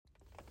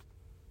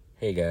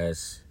Hey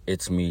guys,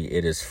 it's me.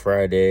 It is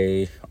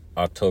Friday,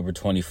 October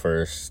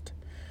 21st,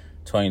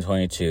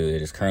 2022.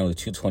 It is currently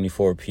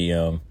 2:24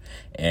 p.m.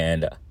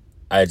 and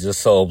I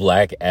just saw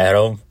Black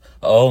Adam.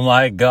 Oh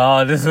my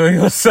god, this movie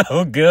was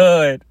so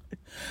good.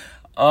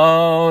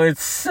 Oh,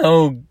 it's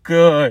so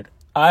good.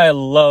 I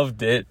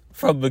loved it.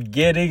 From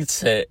beginning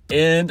to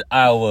end,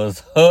 I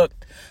was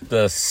hooked.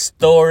 The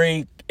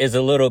story is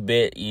a little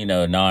bit,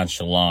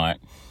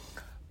 nonchalant.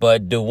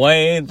 But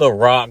Dwayne "The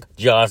Rock"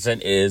 Johnson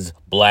is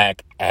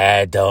Black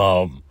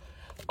Adam.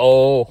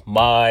 Oh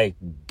my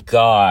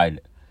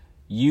God.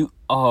 The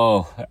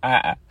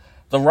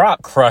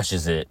Rock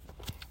crushes it.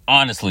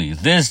 Honestly,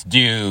 this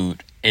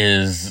dude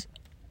is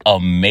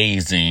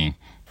amazing.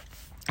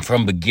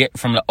 From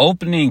the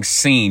opening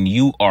scene,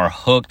 you are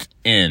hooked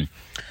in.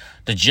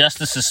 The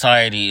Justice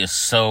Society is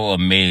so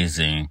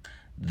amazing.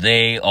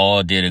 They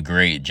all did a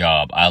great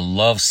job. I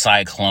love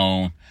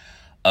Cyclone.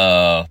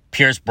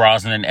 Pierce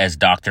Brosnan as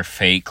Dr.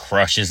 Fate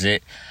crushes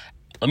it.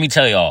 Let me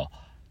tell y'all,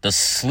 the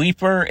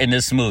sleeper in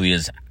this movie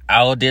is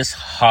Aldis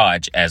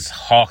Hodge as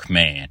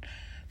Hawkman.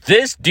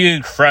 This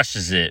dude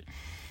crushes it.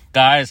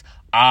 Guys,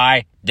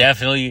 I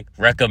definitely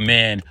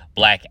recommend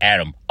Black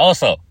Adam.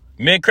 Also,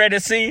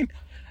 mid-credit scene,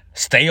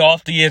 stay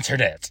off the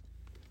internet.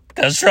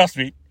 Because trust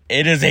me,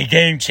 it is a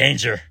game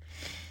changer.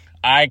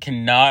 I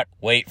cannot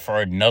wait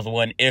for another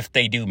one if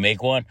they do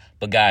make one.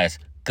 But guys,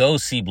 go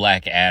see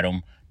Black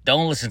Adam.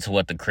 Don't listen to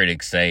what the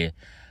critics say.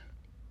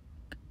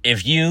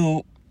 If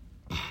you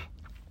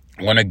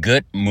want a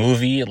good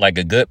movie, like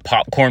a good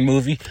popcorn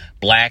movie,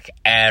 Black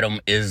Adam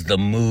is the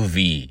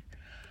movie.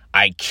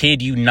 I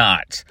kid you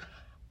not.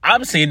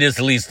 I'm seeing this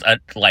at least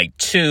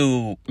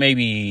two,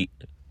 maybe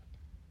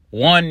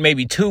one,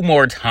 maybe two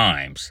more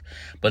times.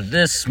 But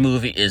this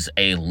movie is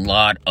a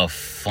lot of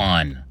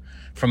fun.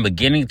 From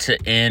beginning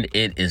to end,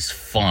 it is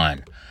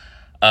fun.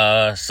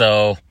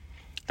 So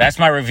that's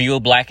my review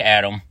of Black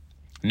Adam.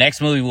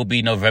 Next movie will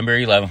be November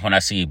 11th when I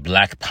see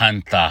Black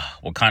Panther,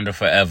 Wakanda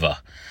Forever.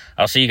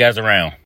 I'll see you guys around.